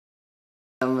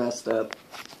messed up.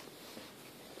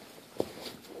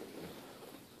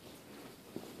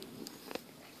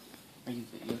 Are you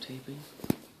videotaping?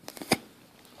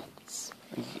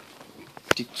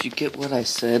 Did you get what I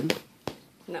said?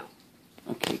 No.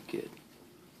 Okay, good.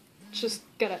 Just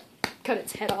gotta cut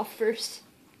its head off first.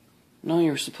 No,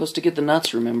 you were supposed to get the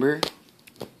nuts, remember?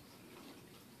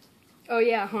 Oh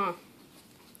yeah, huh.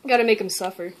 Gotta make him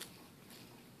suffer.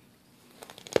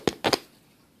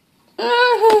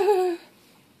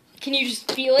 Can you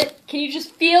just feel it? Can you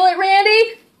just feel it,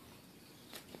 Randy?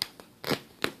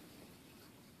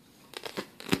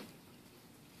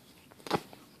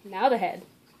 Now the head.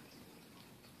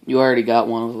 You already got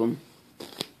one of them.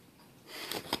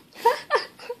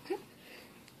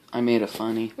 I made a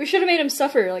funny. We should have made him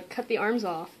suffer, like cut the arms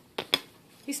off.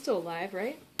 He's still alive,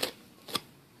 right?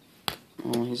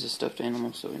 Oh, he's a stuffed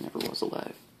animal, so he never was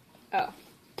alive. Oh.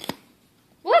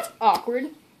 Well, that's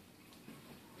awkward.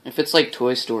 If it's like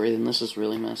Toy Story, then this is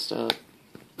really messed up.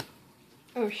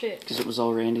 Oh shit. Because it was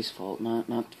all Randy's fault, not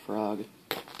the frog.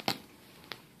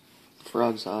 The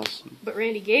frog's awesome. But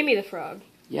Randy gave me the frog.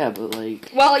 Yeah, but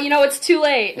like... Well, you know, it's too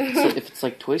late. if it's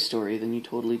like Toy Story, then you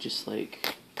totally just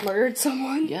like... Murdered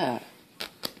someone? Yeah.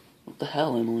 What the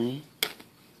hell, Emily?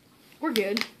 We're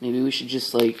good. Maybe we should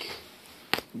just like...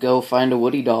 go find a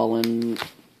Woody doll and...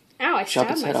 Ow, I chop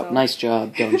stabbed its head myself. off. Nice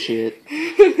job, dumb shit.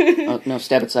 Oh, no,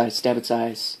 stab its eyes, stab its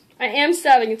eyes. I am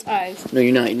stabbing its eyes. No,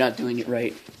 you're not doing it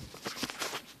right.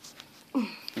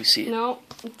 Let me see it. No,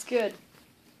 it's good.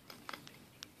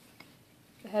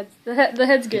 The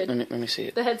head's good. Let me see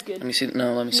it. The head's good. Let me see.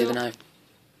 No, let me see the knife.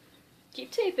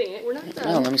 Keep taping it. We're not done.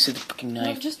 No, let me see the fucking No,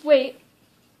 knife. just wait.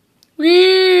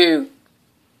 Woo!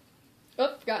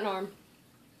 Oh, got an arm.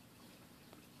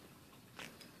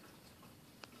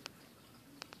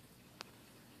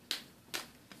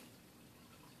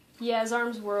 Yeah, his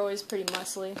arms were always pretty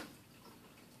muscly.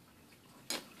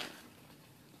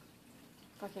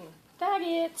 Fucking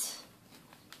faggot.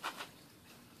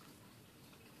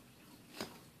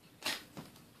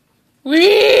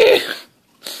 Wee!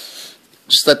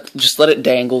 Just let it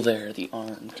dangle there, the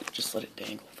arm. Just let it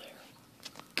dangle there.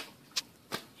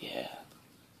 Yeah.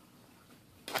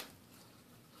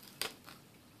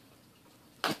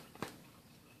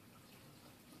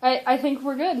 I think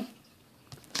we're good.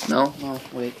 No,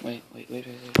 wait.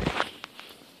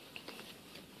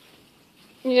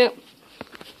 Yep.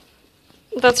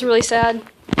 That's really sad.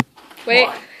 Wait.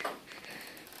 Why?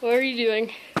 What are you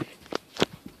doing?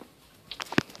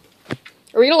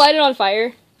 Are we gonna light it on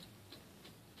fire?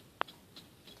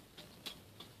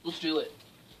 Let's do it.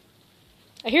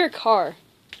 I hear a car.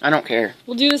 I don't care.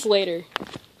 We'll do this later.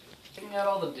 Taking out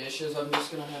all the dishes, I'm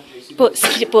just gonna have JC.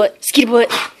 Skeet it, skeet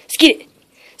it.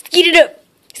 Skeet it up.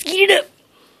 Skeet it up.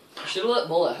 Should have let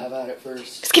Bullet have at it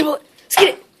first. Skeet it, Bullet. Skeet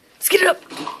it. Skeet it up.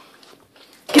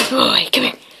 Good boy. Come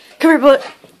here. Come here, Bullet.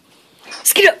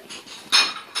 Skeet it up.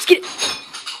 Skeet it.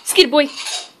 Skeet it, boy.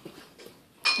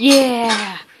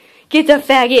 Yeah. Get the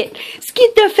faggot.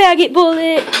 Skeet the faggot,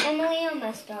 Bullet. Emily, I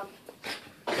messed up.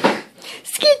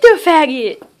 Skeet the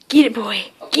faggot. Get it, boy.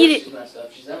 Get it. She's messed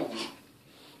up. She's Emily.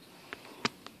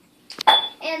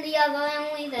 And the other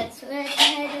Emily that's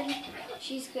redheaded,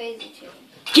 she's crazy too.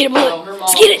 Get it, No, her Bullet. mom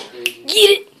Skeet was it. crazy. Get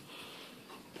it.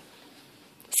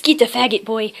 Skeet the faggot,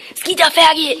 boy. Skeet the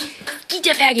faggot. Skeet the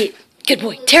faggot. Good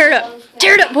boy. Tear it up.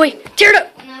 Tear it up, boy. Tear it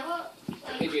up.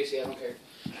 Hey, JC, I don't care.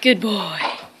 Good boy.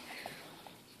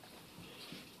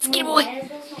 Skeet it, boy. Why is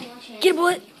there so much Get it,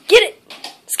 Bullet. Get it.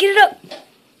 Skeet it up.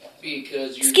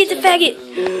 Because you Skeet the said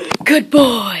faggot. Good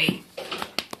boy.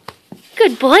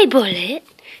 Good boy, Bullet.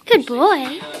 Good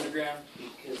boy. underground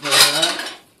because